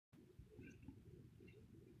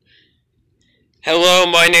Hello,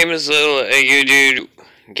 my name is Lil Dude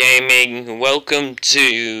Gaming. Welcome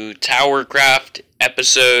to Towercraft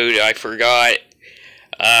episode. I forgot.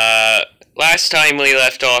 Last time we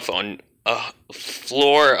left off on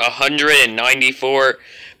floor 194.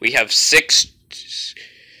 We have 6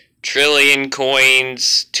 trillion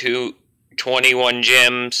coins, 21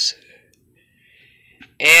 gems,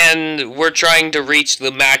 and we're trying to reach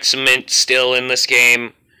the maximum still in this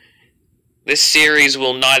game. This series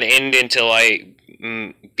will not end until I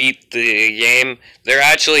beat the game. There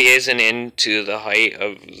actually is an end to the height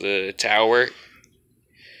of the tower.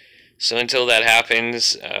 So until that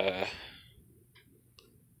happens,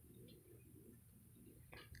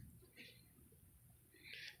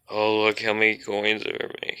 oh, look how many coins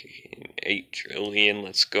are making. 8 trillion,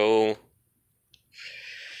 let's go.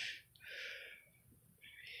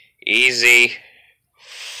 Easy.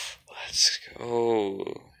 Let's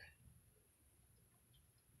go.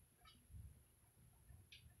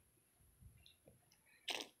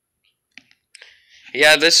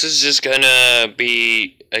 Yeah, this is just gonna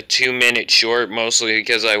be a 2-minute short, mostly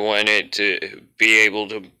because I wanted to be able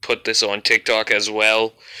to put this on TikTok as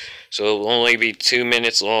well. So it'll only be 2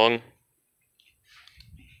 minutes long.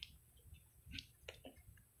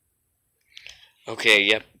 Okay,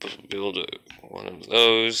 yep, build one of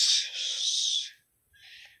those.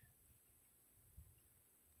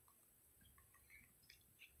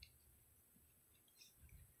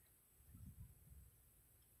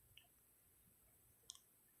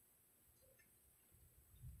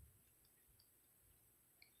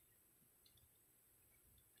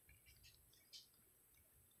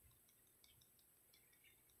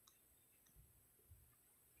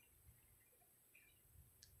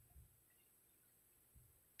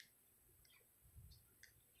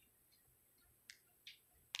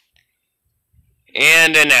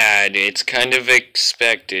 And an ad. It's kind of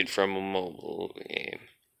expected from a mobile game.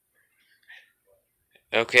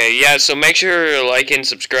 Okay, yeah, so make sure to like and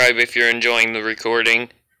subscribe if you're enjoying the recording.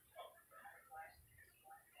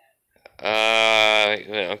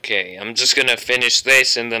 Okay, I'm just gonna finish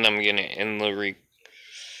this and then I'm gonna end the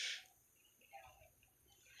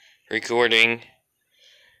recording.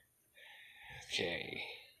 Okay.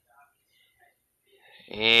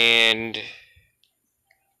 And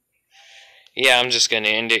yeah, I'm just gonna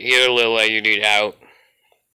end it here. Lil Dude out.